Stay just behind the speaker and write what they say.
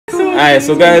Alright,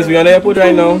 so guys, we're on the airport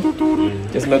right now.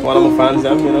 Just met one of my fans,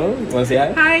 you know. You wanna say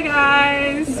hi? Hi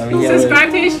guys.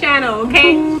 Subscribe to his channel,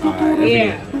 okay?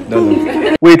 Yeah.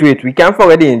 Wait, we can't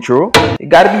forget the intro. You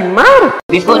gotta be mad.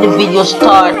 Before the video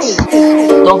starts,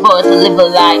 don't forget to leave a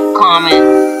like,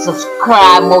 comment,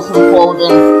 subscribe, most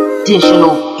important,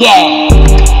 DeshAloof. Yeah.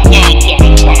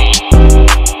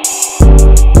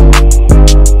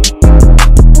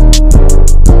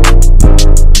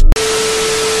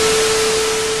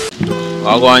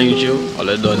 I'll go on YouTube. All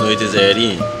I don't know it is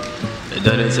already. I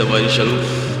don't know it's about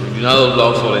DeshAloof. You know the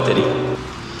vlogs for today.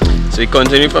 So we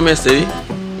continue from yesterday.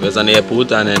 We was on the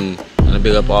airport and then I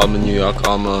big up all my New York,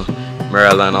 all my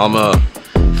Maryland, all my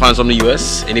fans from the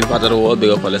US, any part of the world,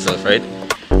 big up all yourself, right?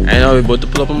 And now we're about to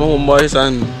pull up on my homeboys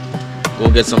and go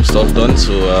get some stuff done.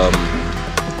 So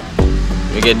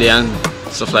we get there and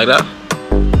stuff like that.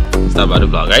 Start by the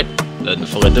vlog, right? Don't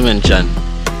forget to mention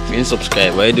if you didn't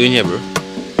subscribe, what are you doing here, bro?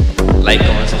 Like,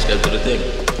 comment, subscribe to the thing.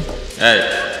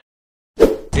 Alright.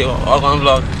 See, all on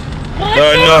vlog. No.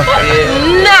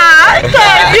 Nah,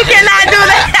 you cannot do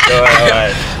that.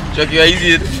 Alright. Chuck, you are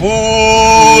easy.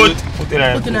 Food. Put it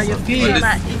on your feet.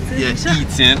 Yeah,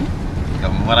 eating.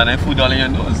 What are they food all in your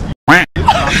nose?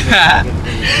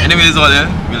 Anyways, all there.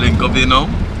 We link up there now.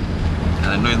 And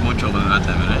I know it's more trouble that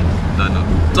time, right? Don't know.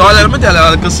 So, let me tell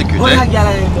you a good secret, right? That girl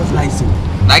just like so.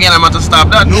 That girl, I'm about to stop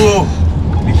that. No.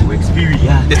 It's to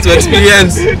experience. It's to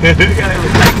experience.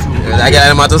 That girl,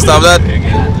 I'm about to stop that.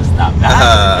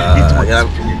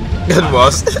 Good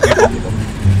boss.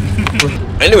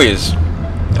 Anyways, I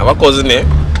have a cousin there.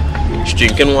 She's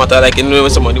drinking water like you know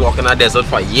when somebody walking in the desert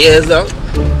for years now.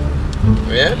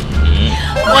 Yeah?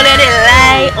 Only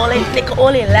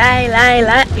lie.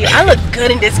 I look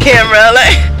good in this camera.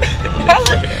 Like,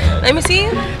 let me see.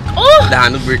 Oh! The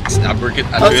handle breaks. I break it.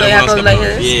 So you have to like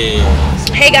this? Yeah.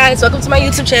 Hey guys, welcome to my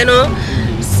YouTube channel.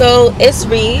 So it's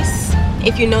Reese.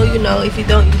 If you know, you know. If you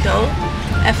don't, you don't.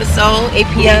 FSO, 8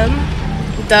 p.m.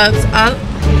 Dubs up.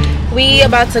 We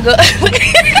about to go.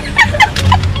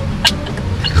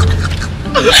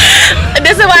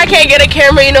 This is why I can't get a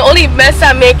camera. You know, only mess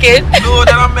I make it. No,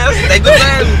 that don't mess. Like the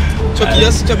man. Chucky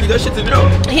does shit to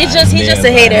me. He's just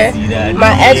a hater.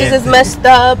 My edges is messed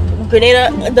up.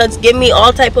 Grenada does give me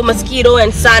all type of mosquito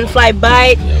and sandfly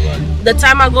bite. The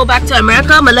time I go back to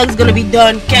America, my leg's gonna be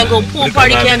done. Can't go pool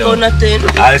party, can't go nothing.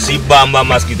 I see Bamba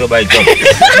mosquito bite jump.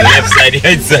 The left side, the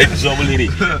right side, trouble lady.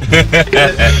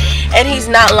 And he's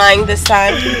not lying this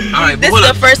time. Alright, this is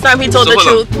the first time he told the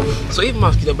truth. So if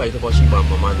mosquito bite about she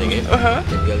Bamba man thing, then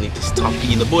girl need to stop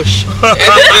being in the bush.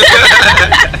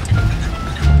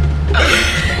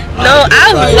 No,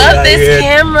 I love this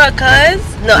camera, cuz.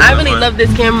 No, I really love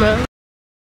this camera.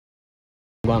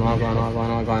 Go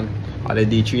on. Are they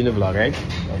day 3 in the vlog, right?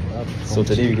 So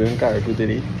today we're going Caracou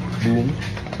today. Boom.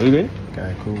 Where you going?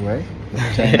 Caracou, right?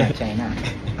 China.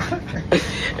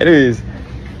 Anyways,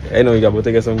 I know you got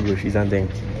to get some groceries and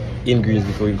things in Greece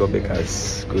before you go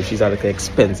because groceries are like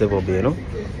expensive up there, you know?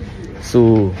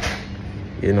 So,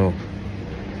 you know,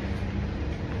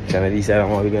 trying to decide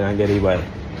on what we're going to get it by.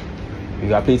 You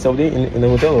got plates out there in the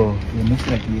hotel? Or? Yeah, most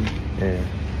likely. Yeah.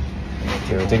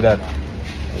 Okay, we'll take that.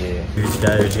 Yeah.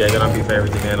 Rich guy gonna pay for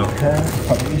everything, you know? Yeah,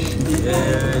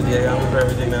 gonna pay for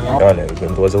everything, you know? Yeah, we're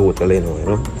going towards the hotel, you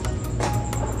know?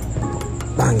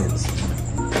 Bangins.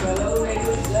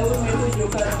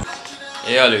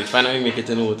 Yeah, look, finally make it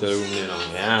in the hotel room, you know?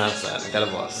 Yeah, that's right. Look at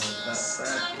the boss.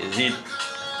 Is it?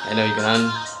 I know you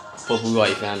can pop with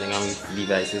wife and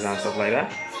devices and stuff like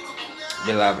that.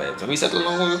 They love it. So we settle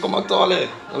down when we come back to all that.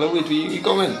 Wait, we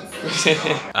coming.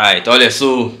 Alright, all that.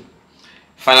 So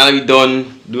finally we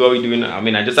done. Do what we doing. I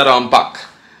mean, I just had to unpack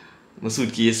my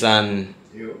suitcase and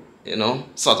you know,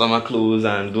 sort out my clothes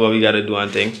and do what we gotta do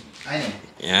and thing. I know.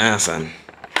 Yeah, son.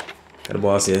 Got the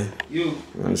boss here. You.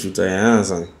 And shooter, yeah,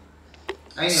 son.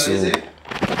 I know, So, is it?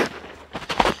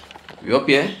 We up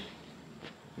here.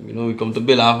 You know, we come to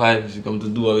build our vibes. We come to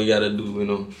do what we gotta do, you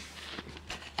know.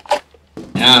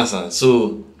 Yeah, son.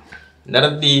 So,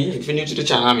 that'll be, if you're new to the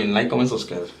channel, I mean, like, comment,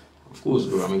 subscribe. Of course,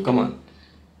 bro. I mean, come on.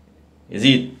 Is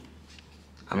it?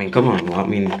 I mean, come on, bro. I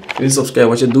mean, if you subscribe,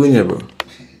 what you doing here, bro?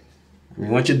 I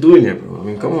mean, what you doing here, bro? I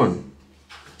mean, come on.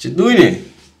 What you doing here?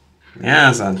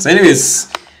 Yeah, son. So, anyways,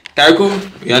 Caracou,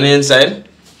 we on the inside.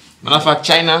 Matter of fact,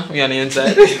 China, we on the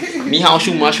inside. Ni hao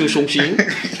shu ma shu shung ching.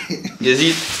 Is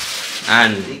it?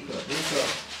 And,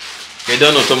 you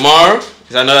don't know, tomorrow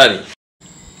is another day.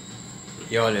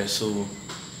 Yo, so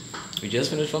we just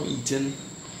finished from eating,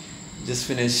 just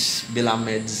finished Bill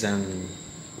Ahmed's and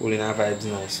all in our vibes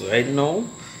now. So right now,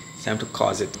 it's time to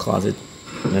cause it.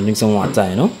 I'm drink some water,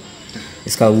 you know?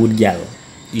 It's called Wood Gal.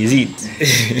 Is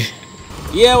it?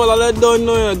 Yeah, well, all I don't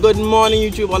know, good morning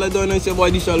YouTube, all I don't know is your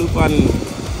boy DeshAloof, and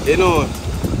you know,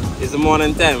 it's the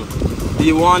morning time.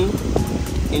 Day 1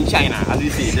 in China, as we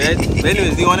see, right? But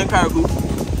anyways, day 1 in Caribou.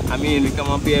 I mean, we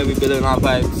come up here, we build our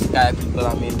vibes, sky people,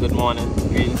 I mean, good morning,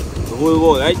 green, the whole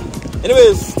world, right?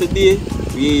 Anyways, today,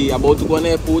 we about to go on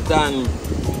the airport and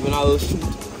we're gonna shoot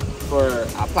for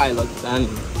a pilot and...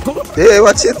 Hey,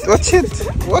 watch it.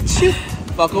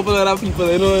 For a couple other people,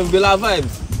 you know, build our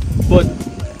vibes. But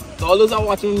to all those that are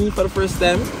watching me for the first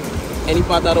time, any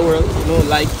part of the world, you know,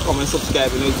 like, comment,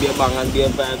 subscribe, you know, be a bang and be a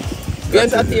fan. Be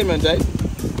entertainment, right?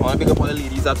 I want to pick up all the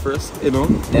ladies at first, you know,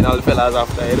 then all the fellas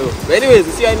after, you know. But anyways,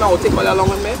 you see right now, take all along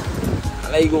with me.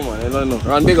 I'll let you go, man. You don't know.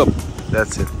 Run big up.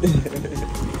 That's it.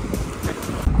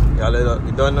 Y'all,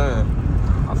 you don't know.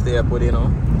 After the airport, you know.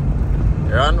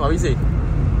 Run, what we say?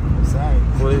 Sorry.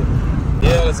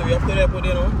 Yeah, so we have to the airport,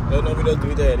 you know. Don't know if we don't do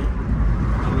it already.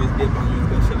 Always get bang, always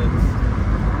get chilling.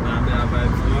 Nah, they have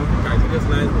vibes, you know. Guys, it's just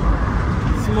nice.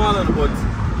 Small on the boat.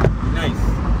 Nice.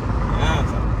 Yeah,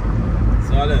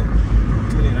 so all that.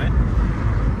 Tune in, right?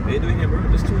 What are you doing here, bro?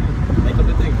 Just tune in. Like up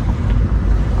the thing.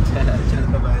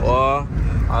 Oh,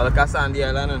 all the casa on the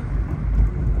island.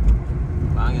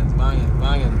 Bangins.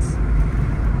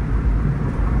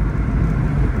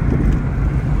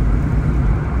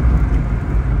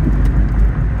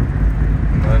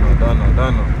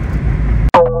 Don't know.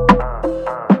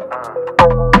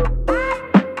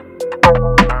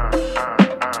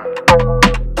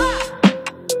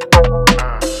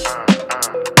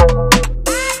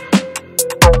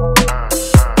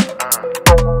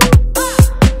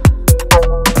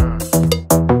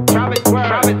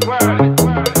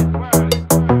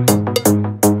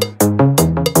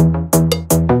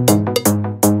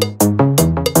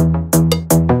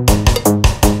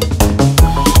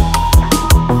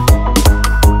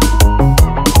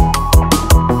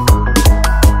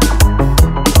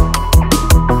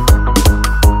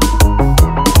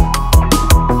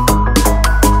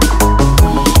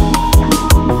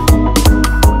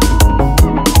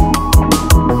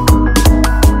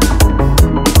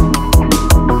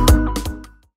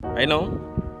 Right now,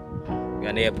 we're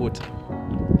on the airport,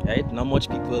 right? Not much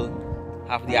people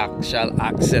have the actual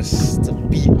access to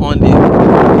be on the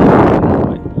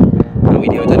airport. And we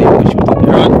there to the airport shooting.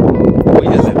 Run! What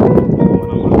is it?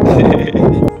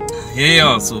 Yeah,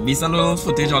 y'all, so based on the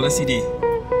footage all the city,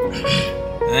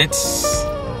 right?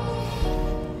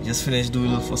 We just finished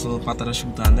doing the first little part of the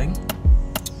shoot and thing.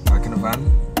 Back in the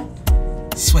van.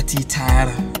 Sweaty,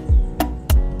 tired.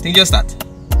 Think just that.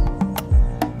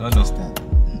 Don't know.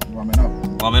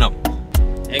 Warming up.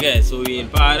 Hey guys, so we in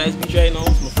Paradise Beach right now.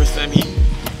 It's my first time here.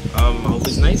 I hope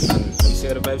it's nice and you see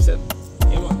how the vibe set.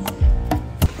 Yeah, man.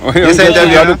 Oh, yes,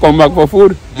 interview. You have to come back for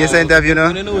food. Yes, interview, no?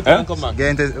 We don't know what time to come back.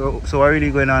 So what really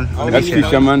going on? That's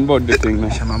fisherman birthday thing.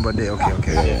 Fisherman birthday,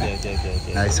 okay.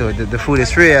 Yeah. Nice, so the food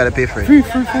is free, or you pay for it?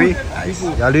 Free? Nice.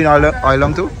 Y'all doing oil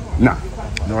long too? Nah.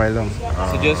 No oil long.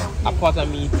 So just a pot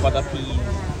of meat, pot of peas.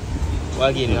 What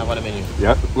again you have on the menu?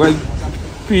 Yeah. Well,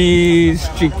 peas,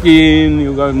 chicken,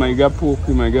 you got pork,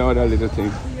 you might get all that little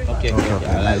thing. Okay.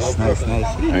 Nice.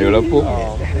 And you love pork?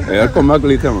 I'll come back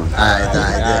later, man.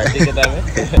 Alright. Take your time,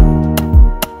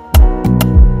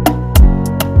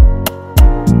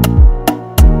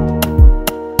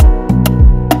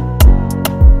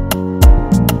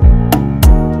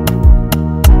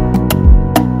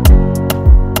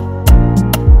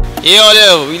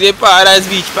 Yo, we dey Paradise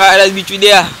Beach we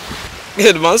there.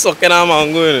 Good man, sucking on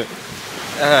mango.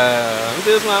 I'm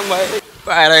just man, boy.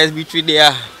 Paradise Beach we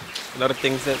there. A lot of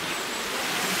things that,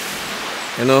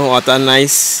 you know, water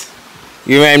nice.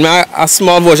 You remind me a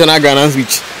small version of Ghana's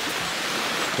Beach.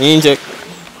 You check.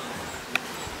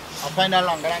 I'll find that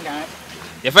longer than that.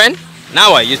 You find?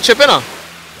 Now what? You tripping on?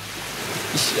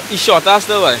 You shorter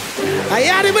still, boy.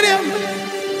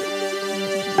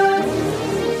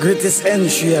 Greatest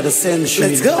entry of the century.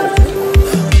 Let's go.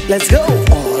 Let's go.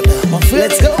 Order.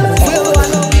 Let's go.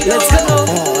 Let's go.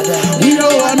 Order. We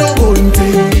don't want no gun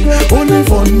thing, only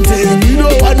fun thing. We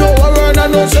don't want no war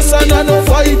and no stress and no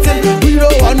fighting. We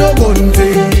don't want no gun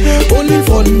thing, only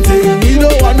fun thing. We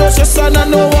don't want no stress and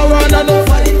no war and no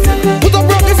fighting. Put up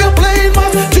rock if you're playing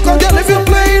mass. You can get if you're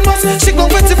playing mass. Shake no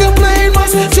wet if you're playing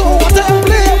mass. You want to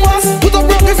play mass. Put up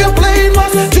rock if you're playing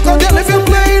mass. You can get if you're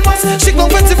playing mass. Shake no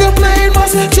wet if you're playing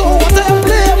mass. You want to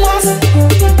play mass.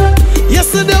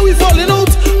 Yesterday we falling out,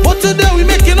 but today we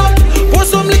making up. Pour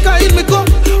some liquor in me cup.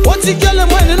 Watch the girl I'm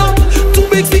winding up. Too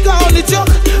big speaker on the truck.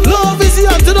 Love is the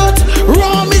antidote.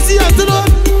 Rum is the antidote.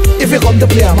 If you come to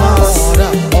play a mass,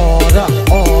 order.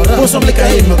 Pour some liquor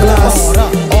in my glass.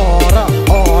 Order.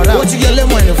 Watch the girl I'm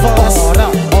winding fast. Order.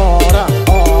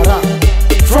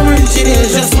 From originating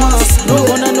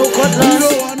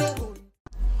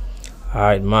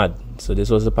Alright, mad. So this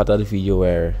was the part of the video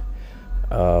where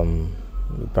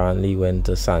we apparently went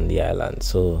to Sandy Island.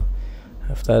 So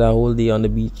after that whole day on the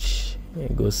beach,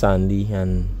 go Sandy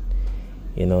and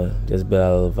you know, just build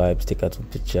a little vibes, take out some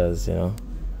pictures, you know.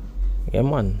 Yeah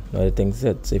man, now the thing's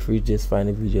it. So if you just find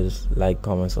the video, just like,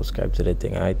 comment, subscribe to the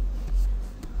thing, alright?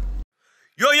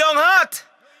 Yo, young heart,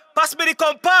 pass me the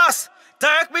compass,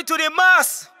 direct me to the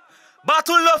mass.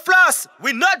 Battle no floss,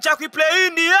 we not jack, we play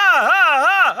in the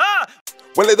air.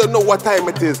 Well, they don't know what time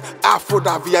it is. Afro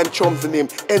Davi and Chums the name,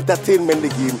 entertainment the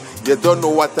game. You don't know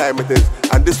what time it is.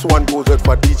 And this one goes out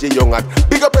for DJ Youngat.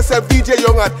 Big up yourself, DJ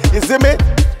Youngat. You see me?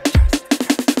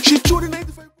 She threw the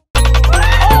 95.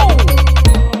 Oh!